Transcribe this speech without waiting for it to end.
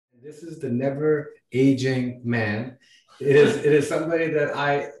This is the never aging man. It is somebody that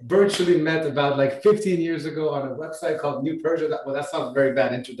I virtually met about like 15 years ago on a website called New Persia. Well, that sounds very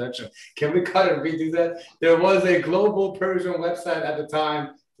bad introduction. Can we cut and redo that? There was a global Persian website at the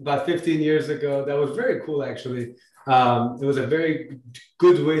time about 15 years ago that was very cool actually. It was a very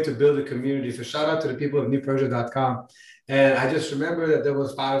good way to build a community. So shout out to the people of newpersia.com. And I just remember that there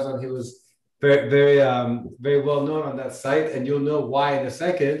was Farzan. He was very well known on that site, and you'll know why in a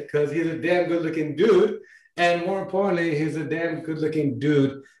second, because he's a damn good looking dude, and more importantly, he's a damn good looking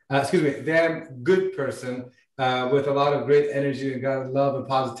dude. Damn good person with a lot of great energy and God love and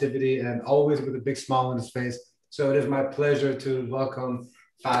positivity, and always with a big smile on his face. So it is my pleasure to welcome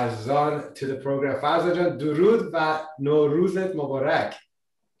Farzan to the program. Farzan, Durud va Noruzet Mubarak.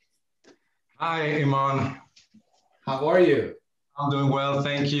 Hi, Iman. How are you? I'm doing well,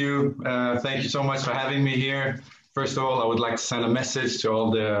 thank you. Thank you so much for having me here. First of all, I would like to send a message to all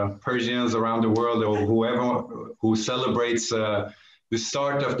the Persians around the world, or whoever who celebrates the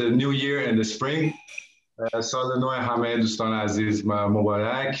start of the new year in the spring. سال نو همه دوستان عزیز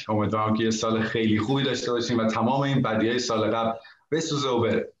مبارک. امیدوارم که یه سال خیلی خوبی داشته باشیم و تمام این بدیهای سال قبل بسوزه و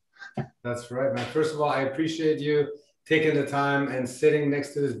بره. That's right, man. First of all, I appreciate you taking the time and sitting next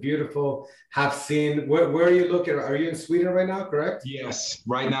to this beautiful half scene. Where are you looking? Are you in Sweden right now, correct? Yes,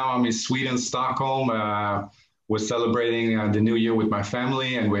 right now I'm in Sweden, Stockholm. We're celebrating the new year with my family,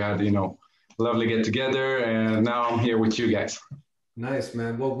 and we had, lovely get together, and now I'm here with you guys. Nice,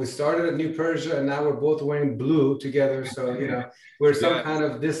 man. Well, we started at New Persia, and now we're both wearing blue together. So, we're some kind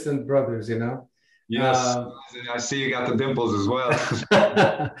of distant brothers, Yes, I see you got the dimples as well.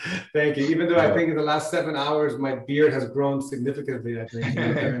 Thank you. Even though I think in the last 7 hours, my beard has grown significantly, I think,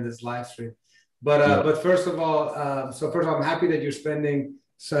 during this live stream. But first of all, I'm happy that you're spending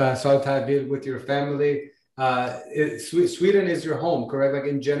Sal Tadbir with your family. Sweden is your home, correct? Like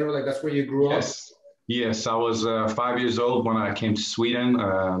in general, like that's where you grew up? Yes, I was 5 years old when I came to Sweden,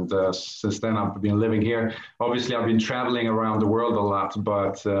 and since then I've been living here. Obviously, I've been traveling around the world a lot,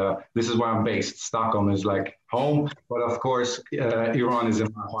 but this is where I'm based. Stockholm is like home, but of course, Iran is in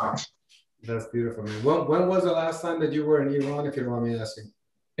my heart. That's beautiful, man. When was the last time that you were in Iran, if you don't mind me asking?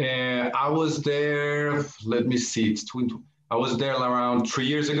 I was there, let me see, I was there around 3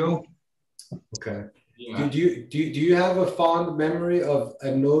 years ago. Okay. Yeah. Do you have a fond memory of a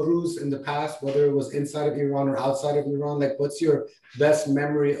Norouz in the past, whether it was inside of Iran or outside of Iran? Like, what's your best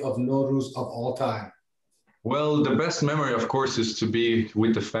memory of Norouz of all time? Well, the best memory, of course, is to be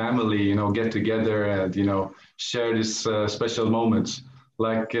with the family, get together and, share these special moments.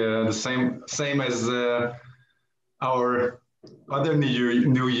 Like the same as our other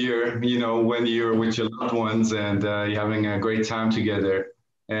New Year, when you're with your loved ones and you're having a great time together.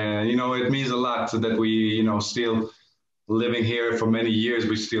 And, it means a lot that we, still living here for many years,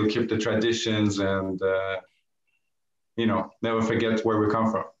 we still keep the traditions and, never forget where we come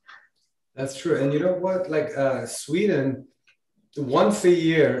from. That's true. And you know what, like Sweden, once a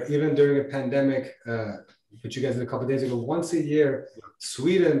year, even during a pandemic, which you guys did a couple of days ago, once a year,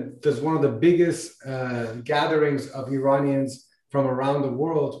 Sweden does one of the biggest gatherings of Iranians from around the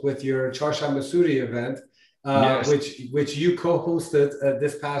world with your Çarşamba Suri event. Yes. which you co-hosted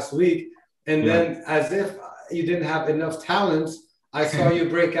this past week, and then as if you didn't have enough talents, I saw you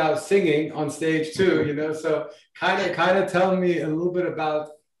break out singing on stage too. So kind of tell me a little bit about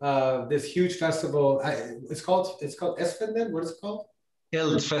this huge festival. It's called Esfenden. What is it called?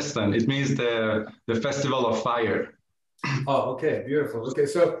 Eldfesten. It means the festival of fire. Oh, okay, beautiful. Okay,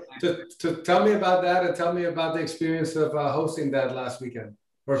 so to tell me about that and tell me about the experience of hosting that last weekend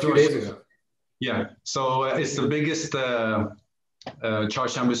or a few days ago. Yeah, so it's the biggest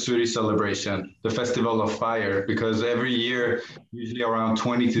Çarşamba Suri celebration, the Festival of Fire, because every year, usually around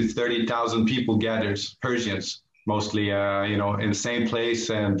 20 to 30,000 people gathers, Persians, mostly, in the same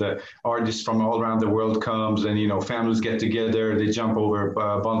place, and artists from all around the world comes, and, families get together, they jump over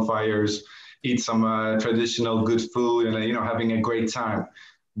bonfires, eat some traditional good food, and, having a great time.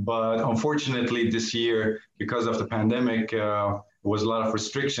 But unfortunately, this year, because of the pandemic, was a lot of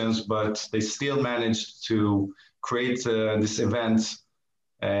restrictions, but they still managed to create this event,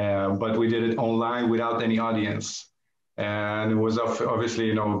 but we did it online without any audience. And it was obviously,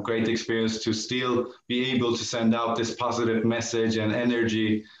 great experience to still be able to send out this positive message and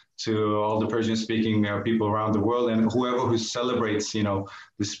energy to all the Persian-speaking people around the world, and whoever who celebrates,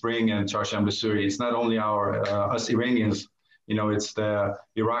 the spring and Çarşamba Suri. It's not only us Iranians, it's the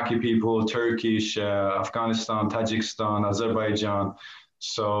Iraqi people, Turkish, Afghanistan, Tajikistan, Azerbaijan.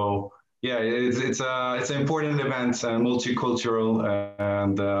 So yeah, it's an important event and multicultural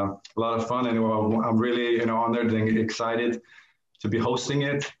and a lot of fun. And I'm really honored and excited to be hosting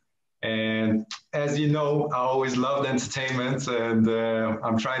it. And as you know, I always loved entertainment, and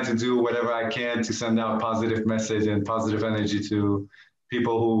I'm trying to do whatever I can to send out positive message and positive energy to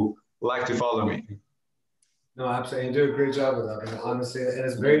people who like to follow me. No, absolutely. You do a great job with that, man. Honestly, and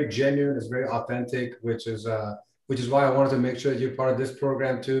it's very genuine. It's very authentic, which is why I wanted to make sure that you're part of this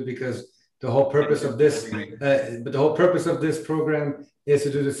program too, because the whole purpose of this, but the whole purpose of this program is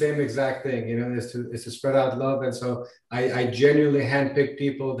to do the same exact thing. You know, is to spread out love. And so I genuinely handpick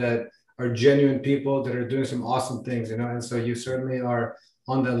people that are genuine people that are doing some awesome things. You know, and so you certainly are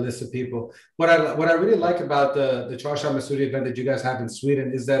on that list of people. What I really like about the Charsham Masuri event that you guys have in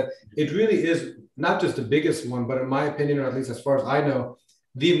Sweden is that it really is not just the biggest one, but in my opinion, or at least as far as I know,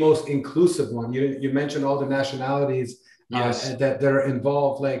 the most inclusive one. You mentioned all the nationalities Yes. that are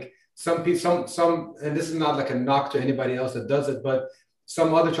involved. Like some people, some, and this is not like a knock to anybody else that does it, but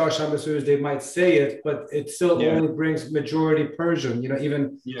some other Charsham Masuris, they might say it, but it still Yeah. only brings majority Persian. You know,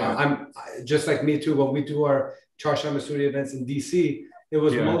 even Yeah. I'm just like me too. When we do our Charsham Masuri events in DC, it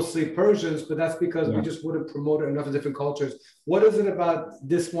was Yeah. mostly Persians, but that's because we just wouldn't promote it enough of different cultures. What is it about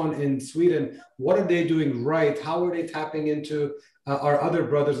this one in Sweden? What are they doing right? How are they tapping into our other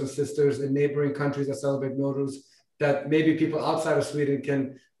brothers and sisters in neighboring countries that celebrate Nowruz that maybe people outside of Sweden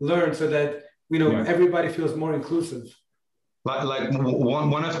can learn so that, you know, everybody feels more inclusive? Like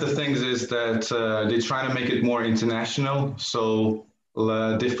one of the things is that they try to make it more international. So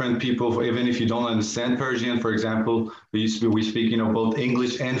different people, even if you don't understand Persian, for example, we speak, you know, both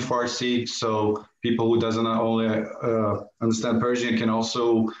English and Farsi. So people who doesn't only understand Persian can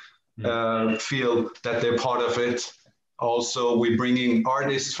also feel that they're part of it. Also, we're bringing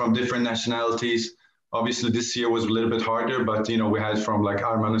artists from different nationalities. Obviously, this year was a little bit harder, but you know, we had from like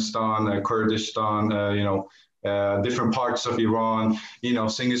Armanistan, Kurdistan, you know, different parts of Iran, you know,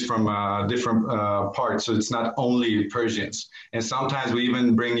 singers from different parts. So it's not only Persians. And sometimes we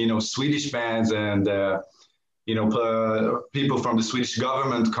even bring, you know, Swedish bands and, you know, people from the Swedish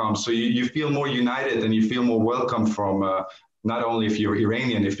government come. So you feel more united and you feel more welcome from not only if you're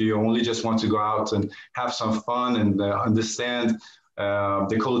Iranian, if you only just want to go out and have some fun and understand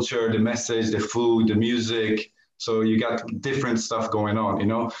the culture, the message, the food, the music. So you got different stuff going on, you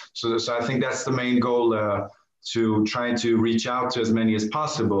know. So I think that's the main goal, to try to reach out to as many as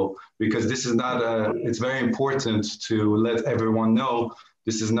possible, because this is not it's very important to let everyone know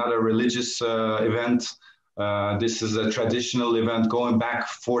this is not a religious event. This is a traditional event going back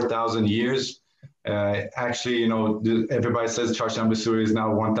 4,000 years. Actually, you know, everybody says Charsham Masuri is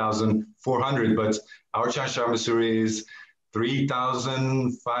now 1,400, but our Charsham Masuri is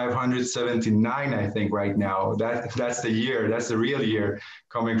 3,579, I think, right now. That's the year. That's the real year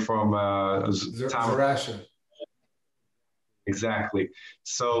coming from Zoroaster. Exactly.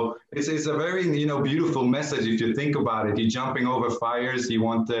 So it's a very, you know, beautiful message if you think about it. You're jumping over fires. You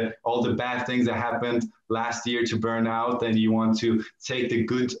want all the bad things that happened last year to burn out, and you want to take the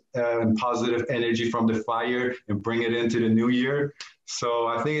good and positive energy from the fire and bring it into the new year. So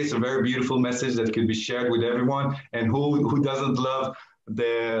I think it's a very beautiful message that could be shared with everyone. And who doesn't love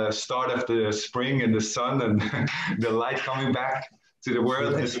the start of the spring and the sun and the light coming back to the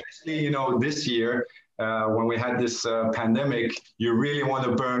world, especially, you know, this year. When we had this pandemic, you really want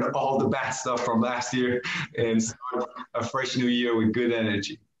to burn all the bad stuff from last year and start a fresh new year with good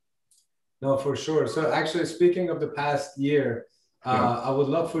energy. No, for sure. So actually, speaking of the past year, I would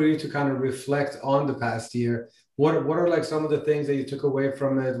love for you to kind of reflect on the past year. What are like some of the things that you took away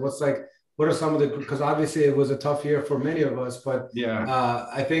from it? What are some of the, because obviously it was a tough year for many of us, but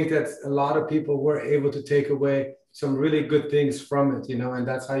I think that a lot of people were able to take away some really good things from it, you know, and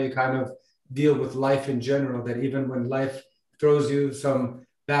that's how you kind of deal with life in general, that even when life throws you some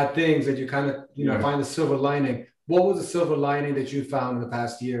bad things, that you kind of, you know, find the silver lining. What was the silver lining that you found in the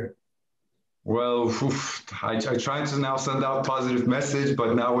past year? Well, I try to now send out positive message,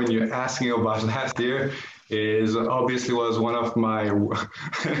 but now when you're asking about last year, is obviously was one of my,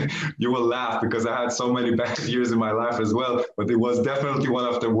 you will laugh because I had so many bad years in my life as well, but it was definitely one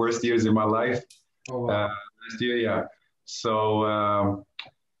of the worst years in my life. Oh, wow. Last year, yeah. So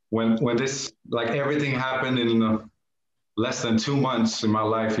when this, like everything happened in less than 2 months in my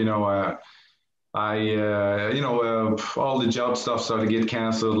life, you know, all the job stuff started to get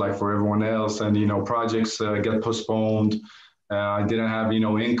canceled, like for everyone else, and you know, projects get postponed. I didn't have, you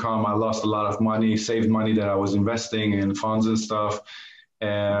know, income. I lost a lot of money, saved money that I was investing in funds and stuff.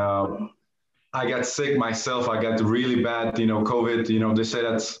 I got sick myself. I got really bad, you know, COVID. You know, they say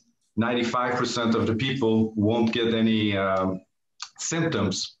that 95% of the people won't get any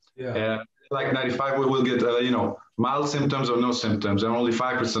symptoms. Like 95 will get, you know, mild symptoms or no symptoms, and only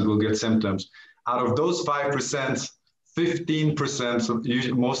 5% will get symptoms. Out of those 5%,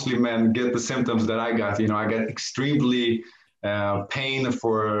 15%, mostly men, get the symptoms that I got. I got extremely pain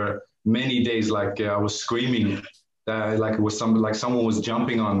for many days, like I was screaming, like it was like someone was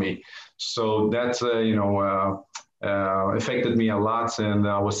jumping on me. So that affected me a lot, and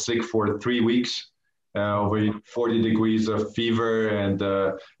I was sick for 3 weeks. Over 40 degrees of fever, and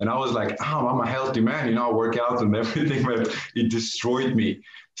I was like, oh, I'm a healthy man, I work out and everything, but it destroyed me.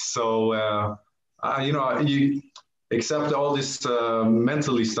 So you accept all this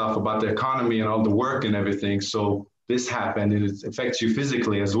mentally stuff about the economy and all the work and everything. So this happened, and it affects you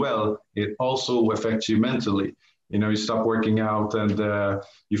physically as well. It also affects you mentally. You stop working out, and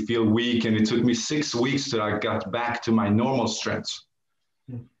you feel weak. And it took me 6 weeks till I got back to my normal strength.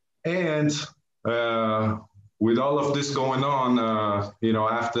 And with all of this going on,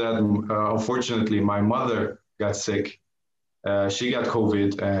 after that, unfortunately, my mother got sick. She got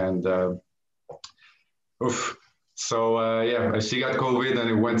COVID, and she got COVID, and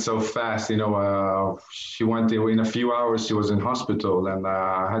it went so fast. She went in a few hours. She was in hospital, and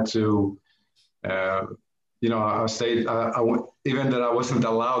I had to. I stayed. Even that I wasn't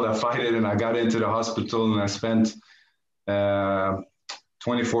allowed, I fight it, and I got into the hospital, and I spent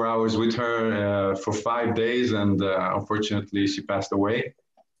 24 hours with her for 5 days, and unfortunately, she passed away.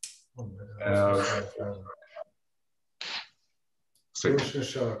 Oh my God.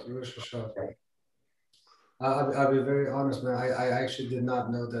 I'll be very honest, man. I actually did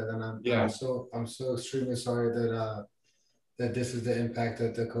not know that, and I'm so extremely sorry that this is the impact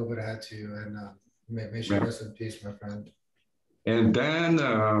that the COVID had to you, and may you rest in peace, my friend. And then,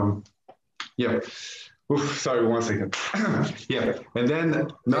 sorry, 1 second. And then,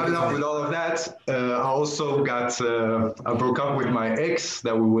 not enough with all of that, I also I broke up with my ex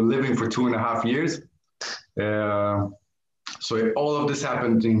that we were living for 2.5 years. So all of this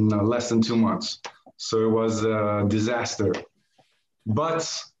happened in less than 2 months. So it was a disaster. But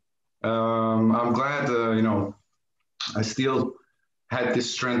I'm glad, I still had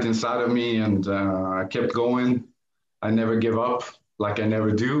this strength inside of me, and I kept going. I never give up, like I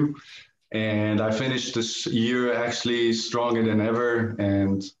never do. And I finished this year actually stronger than ever.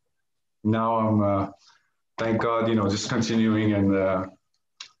 And now I'm, thank God, just continuing and,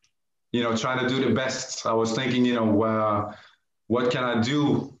 trying to do the best. I was thinking, what can I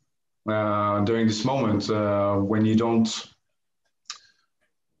do during this moment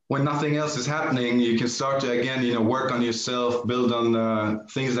when nothing else is happening? You can start to, again, work on yourself, build on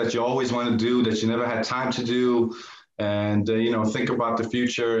things that you always want to do that you never had time to do. And, think about the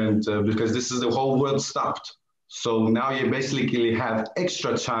future, and because this is the whole world stopped. So now you basically have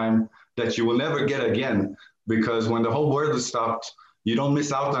extra time that you will never get again, because when the whole world is stopped, you don't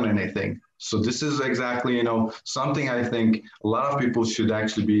miss out on anything. So this is exactly, something I think a lot of people should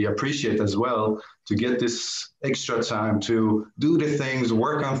actually be appreciate as well, to get this extra time to do the things,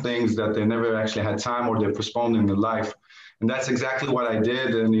 work on things that they never actually had time or they postponed in their life. And that's exactly what I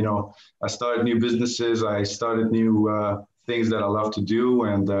did. And, I started new businesses. I started new things that I love to do.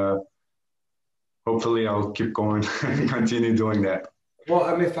 And hopefully I'll keep going and continue doing that. Well,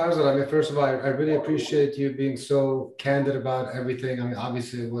 Farzan, first of all, I really appreciate you being so candid about everything.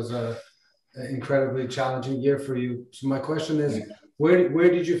 Obviously it was an incredibly challenging year for you. So my question is, where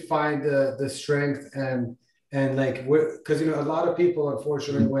did you find the strength and like, because, a lot of people,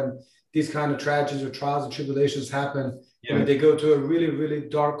 unfortunately, when these kind of tragedies or trials and tribulations happen, they go to a really, really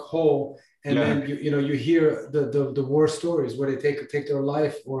dark hole. And then you hear the war stories where they take their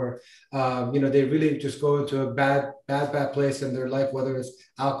life, or they really just go into a bad place in their life, whether it's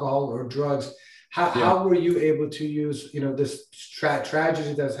alcohol or drugs. How were you able to use this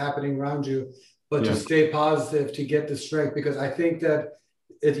tragedy that's happening around you, but to stay positive, to get the strength? Because I think that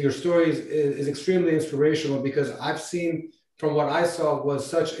your story is extremely inspirational, because I've seen, from what I saw, was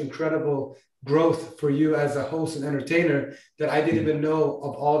such incredible growth for you as a host and entertainer, that I didn't even know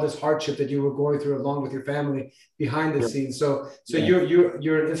of all this hardship that you were going through along with your family behind the scenes. So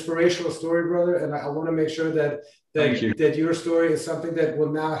you're an inspirational story, brother, and I want to make sure that your story is something that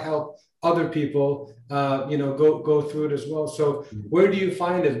will now help other people go through it as well. So where do you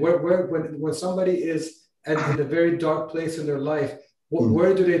find it? When somebody is in a very dark place in their life,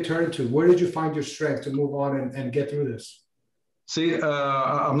 where do they turn to? Where did you find your strength to move on and get through this? See,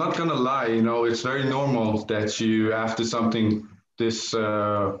 I'm not going to lie, it's very normal that you, after something this,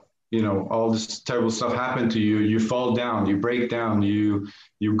 all this terrible stuff happened to you, you fall down, you break down, you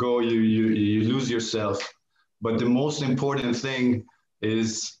lose yourself. But the most important thing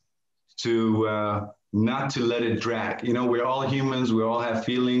is to not to let it drag. We're all humans, we all have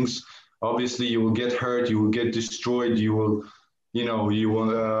feelings. Obviously, you will get hurt, you will get destroyed, you will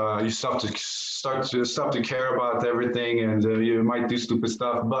you start to care about everything, and you might do stupid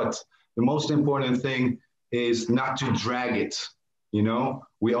stuff. But the most important thing is not to drag it.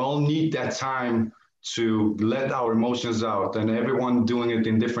 We all need that time to let our emotions out, and everyone doing it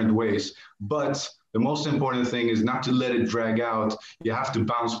in different ways. But the most important thing is not to let it drag out. You have to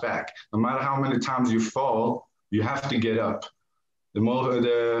bounce back. No matter how many times you fall, you have to get up. The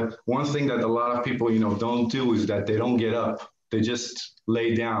one thing that a lot of people, don't do is that they don't get up. They just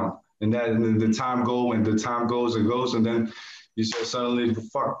lay down, and the time goes and goes, and then you suddenly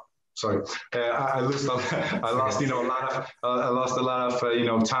fuck. Sorry, I lost a lot of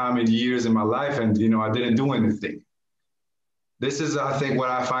time and years in my life, and I didn't do anything. This is, I think, what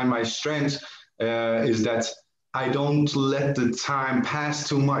I find my strength is that I don't let the time pass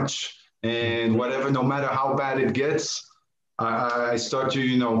too much, and whatever, no matter how bad it gets, I start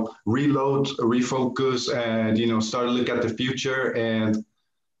to, reload, refocus, and, start to look at the future, and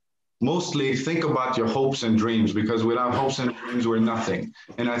mostly think about your hopes and dreams, because without hopes and dreams, we're nothing.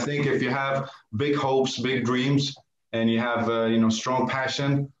 And I think if you have big hopes, big dreams, and you have, strong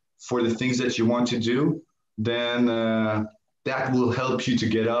passion for the things that you want to do, then that will help you to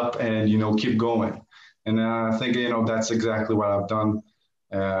get up and, keep going. And I think, that's exactly what I've done.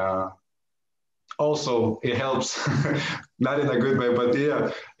 Also, it helps, not in a good way, but yeah,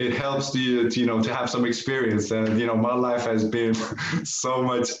 it helps you to have some experience. And, my life has been so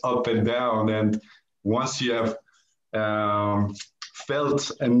much up and down. And once you have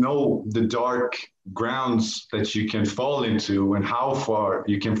felt and know the dark grounds that you can fall into and how far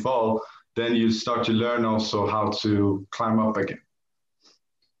you can fall, then you start to learn also how to climb up again.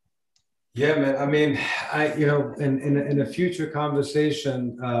 Yeah, man. I mean, in a future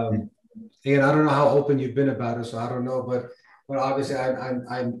conversation, again, I don't know how open you've been about it, so I don't know. But obviously,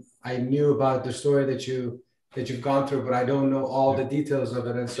 I knew about the story that you've gone through, but I don't know all the details of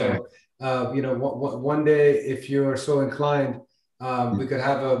it. And so, one day, if you're so inclined, we could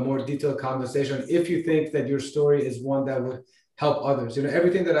have a more detailed conversation. If you think that your story is one that would help others,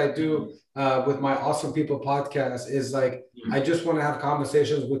 everything that I do with my Awesome People podcast is like I just want to have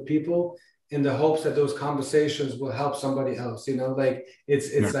conversations with people in the hopes that those conversations will help somebody else. Like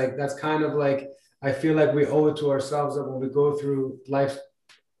it's like that's kind of like I feel like we owe it to ourselves that when we go through life's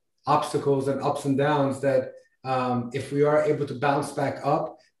obstacles and ups and downs, that if we are able to bounce back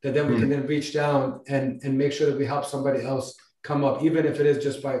up, that then we can then reach down and make sure that we help somebody else come up, even if it is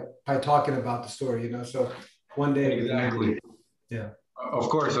just by talking about the story. So one day, exactly. Yeah. Of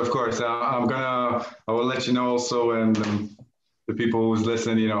course. I will let you know also, and the people who's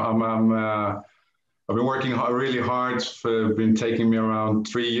listening, I've been working really hard. It's been taking me around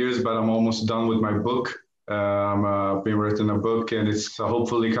 3 years, but I'm almost done with my book. I've been written a book, and it's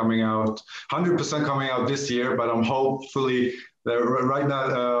hopefully coming out, 100% coming out this year, but I'm hopefully right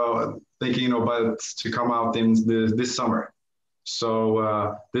now thinking about to come out in this summer.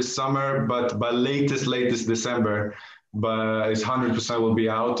 So this summer, but by latest December, but it's 100% will be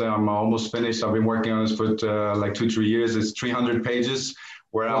out. I'm almost finished. I've been working on this for like 2-3 years. It's 300 pages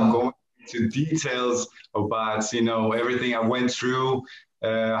where I'm going into details about, everything I went through,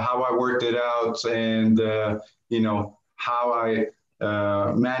 how I worked it out, and, how I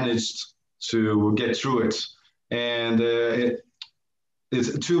managed to get through it. And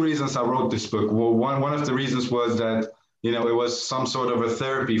it's 2 reasons I wrote this book. Well, one of the reasons was that, it was some sort of a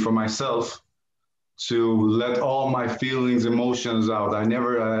therapy for myself to let all my feelings, emotions out. I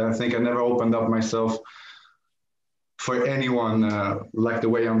think I never opened up myself for anyone like the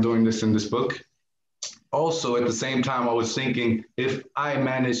way I'm doing this in this book. Also, at the same time, I was thinking, if I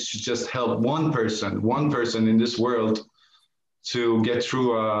manage to just help one person in this world to get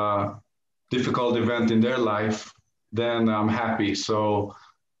through a difficult event in their life, then I'm happy. So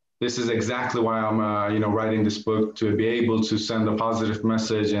this is exactly why I'm, writing this book, to be able to send a positive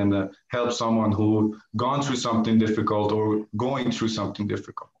message and help someone who gone through something difficult or going through something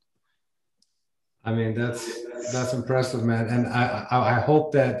difficult. I mean, that's impressive, man. And I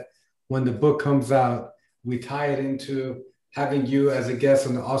hope that when the book comes out, we tie it into having you as a guest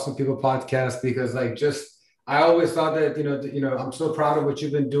on the Awesome People podcast, because I always thought that, I'm so proud of what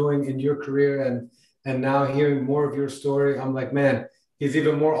you've been doing in your career, and now hearing more of your story, I'm like, man, he's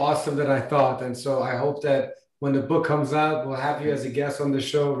even more awesome than I thought. And so I hope that when the book comes out, we'll have you as a guest on the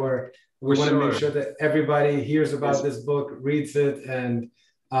show, where we want to make sure that everybody hears about this book, reads it, and,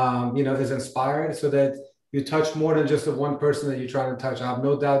 is inspired, so that you touch more than just the one person that you're trying to touch. I have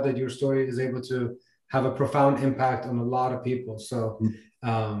no doubt that your story is able to have a profound impact on a lot of people. So,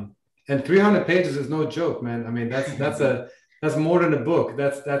 and 300 pages is no joke, man. I mean, that's that's more than a book.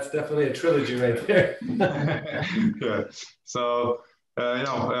 That's definitely a trilogy right there. Yeah. So,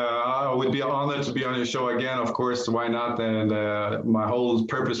 I would be honored to be on your show again. Of course, why not? And my whole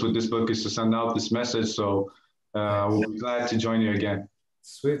purpose with this book is to send out this message. So, we'll be glad to join you again.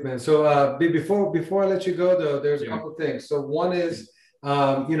 Sweet, man. So before I let you go, though, there's a couple of things. So one is,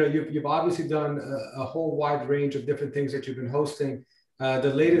 you've obviously done a whole wide range of different things that you've been hosting.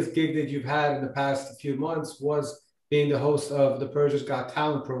 The latest gig that you've had in the past few months was being the host of the Persia's Got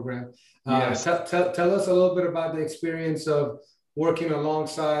Talent program. Yes. Tell us a little bit about the experience of working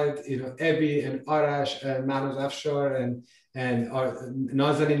alongside, Ebi and Arash and Manos Afshar and our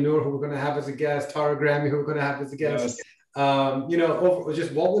Nazanin Noor, who we're going to have as a guest, Tara Grammy, who we're going to have as a guest. Yes.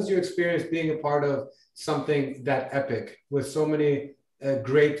 Just what was your experience being a part of something that epic with so many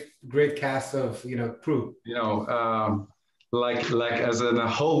great cast of crew? Like as a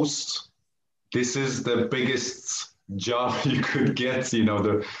host, this is the biggest job you could get.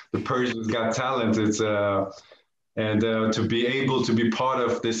 The Persians Got Talent. It's and to be able to be part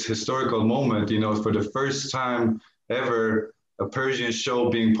of this historical moment, for the first time ever, a Persian show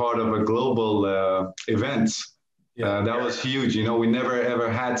being part of a global event. That was huge. We never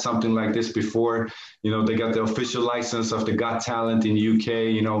ever had something like this before. They got the official license of the Got Talent in UK.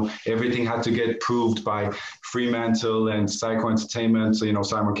 Everything had to get proved by Fremantle and Psycho Entertainment,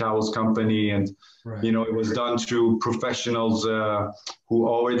 Simon Cowell's company. And, it was done through professionals who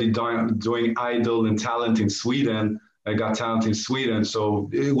already doing Idol and Talent in Sweden. I Got Talent in Sweden. So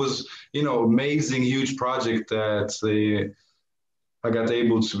it was, amazing, huge project that I got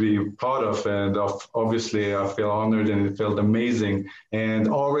able to be part of, and obviously I feel honored and it felt amazing. And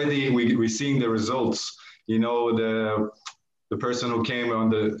already we're seeing the results. The person who came on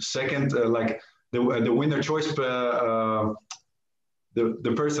the second, the winner choice, the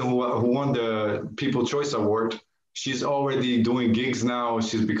person who won the People Choice Award, she's already doing gigs now.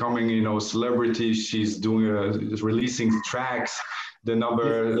 She's becoming, a celebrity. She's doing releasing tracks.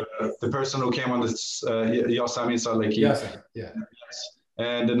 The person who came on this, Yasamin Saleki. Yes, yeah.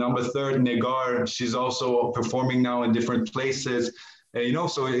 And the number third, Negar, she's also performing now in different places.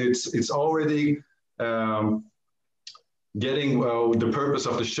 So it's already getting the purpose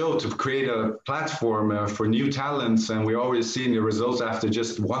of the show to create a platform for new talents. And we're already seeing the results after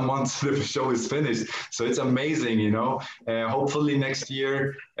just 1 month the show is finished. So it's amazing, hopefully next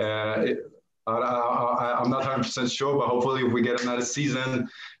year, I'm not 100% sure, but hopefully if we get another season,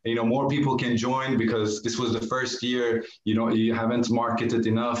 more people can join, because this was the first year, you haven't marketed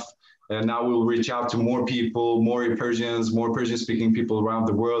enough. And now we'll reach out to more people, more Persian speaking people around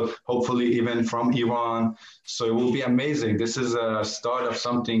the world, hopefully even from Iran. So it will be amazing. This is a start of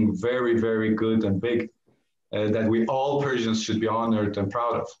something very, very good and big that we all Persians should be honored and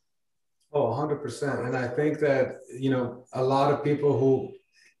proud of. Oh, 100%. And I think that, a lot of people who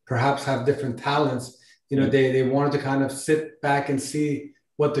perhaps have different talents, they wanted to kind of sit back and see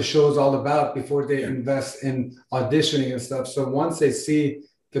what the show is all about before they invest in auditioning and stuff. So once they see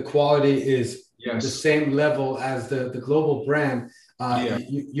the quality is the same level as the global brand,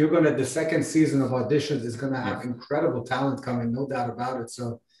 the second season of auditions is going to have incredible talent coming, no doubt about it.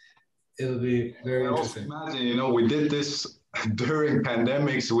 So it'll be very interesting. Imagine, we did this during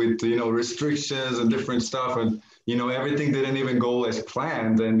pandemics with, restrictions and different stuff, and everything didn't even go as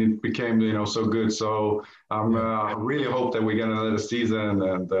planned, and it became, so good. So I really hope that we get another season,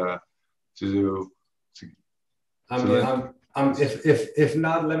 and if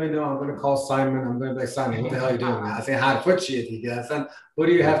not, let me know. I'm going to call Simon. I'm going to be like, Simon, what the hell are you doing, man? I say, how to put shit, you guys. What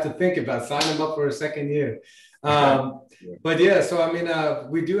do you have to think about? Sign him up for a second year. But yeah, so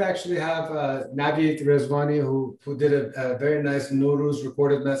we do actually have Navid Rezvani, who did a very nice Norouz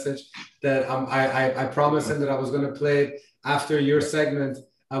recorded message that I promised him that I was going to play it after your segment.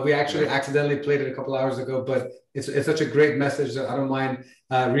 We actually accidentally played it a couple hours ago, but it's such a great message that I don't mind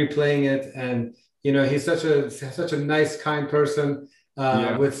replaying it. And he's such a nice, kind person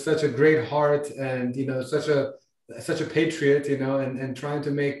with such a great heart, and such a patriot, and trying to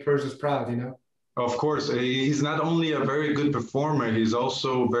make Persians proud, Of course, he's not only a very good performer, he's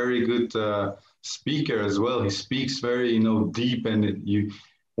also very good speaker as well. He speaks very, deep, and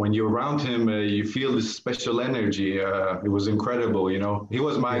when you're around him, you feel this special energy. It was incredible, He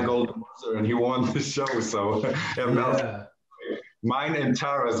was my golden buzzer, and he won the show. So mine and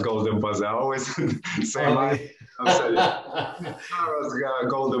Tara's golden buzzer. I always say mine. Tara's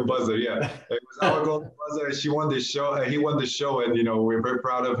golden buzzer. Yeah, it was our golden buzzer. She won the show. He won the show, and we're very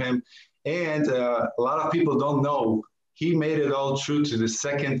proud of him. And a lot of people don't know, he made it all through to the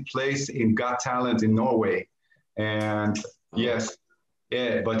second place in Got Talent in Norway. And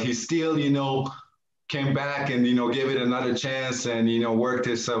but he still, came back and, gave it another chance and, worked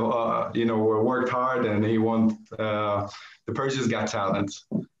worked hard, and he won the Persians Got Talent.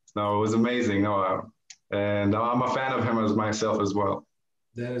 No, it was amazing. And I'm a fan of him as myself as well.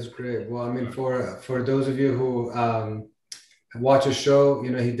 That is great. Well, I mean, for those of you who watch a show,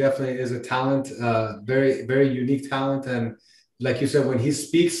 he definitely is a talent, very, very unique talent. And like you said, when he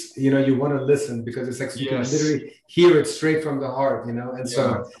speaks, you want to listen because it's like you can literally hear it straight from the heart, And so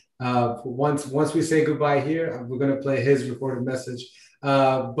once we say goodbye here, we're going to play his recorded message.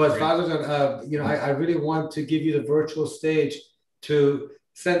 But Farzan, I really want to give you the virtual stage to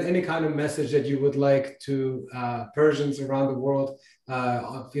send any kind of message that you would like to Persians around the world,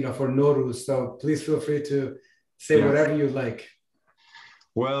 for Norouz. So please feel free to say whatever you like.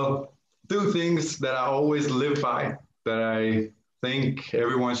 Well, two things that I always live by, that I think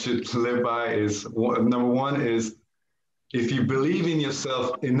everyone should live by, is number one is, if you believe in yourself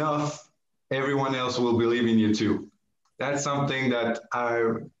enough, everyone else will believe in you too. That's something that I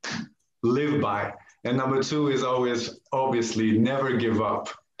live by. And number two is always, obviously, never give up.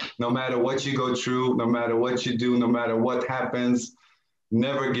 No matter what you go through, no matter what you do, no matter what happens,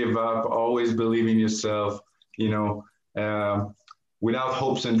 never give up. Always believe in yourself. Without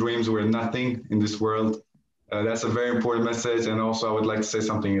hopes and dreams, we're nothing in this world. That's a very important message. And also, I would like to say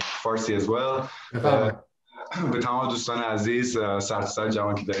something in Farsi as well. به تمام دوستان عزیز، سرتاسر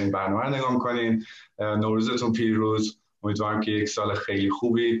جهان که دارین برنامه رو نگاه میکنین، نوروزتون پیروز. امیدوارم که یک سال خیلی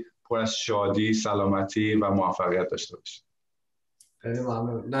خوبی پر از شادی، سلامتی و موفقیت داشته باشید. خیلی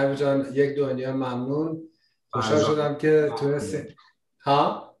ممنون نوید جان، یک دنیا ممنون. خوشحال شدم که تونستی.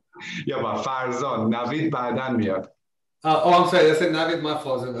 ها؟ یا با فرزان، نوید بعداً میاد. Oh, I'm sorry. I said Navid, my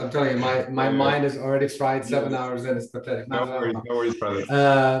fault. I'm telling you, my mind is already fried 7 hours in. It's pathetic. No worries, brother.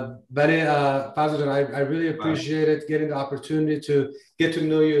 But Farzan, I really appreciate it, getting the opportunity to get to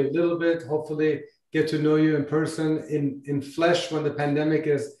know you a little bit. Hopefully, get to know you in person, in flesh, when the pandemic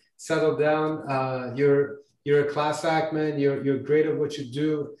is settled down. You're a class act, man. You're great at what you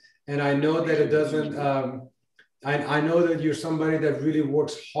do, and I know that it doesn't. I know that you're somebody that really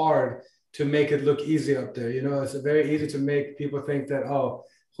works hard to make it look easy up there. It's very easy to make people think that,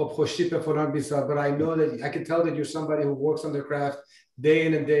 but I know that I can tell that you're somebody who works on their craft day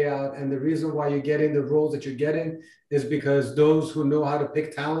in and day out. And the reason why you're getting the roles that you're getting is because those who know how to pick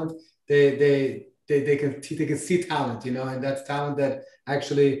talent, they can see talent, and that's talent that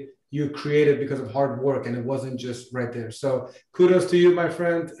actually you created because of hard work, and it wasn't just right there. So kudos to you, my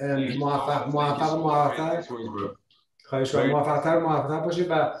friend, and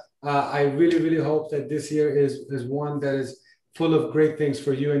I really, really hope that this year is one that is full of great things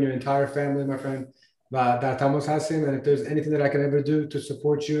for you and your entire family, my friend. And if there's anything that I can ever do to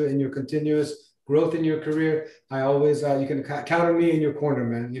support you in your continuous growth in your career, I always, you can count on me in your corner,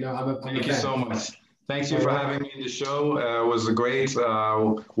 man. Thank you so much. Thanks you for having me in the show. It was great.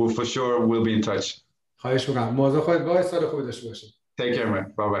 For sure, we'll be in touch. Take care, man.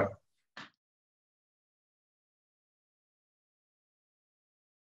 Bye-bye.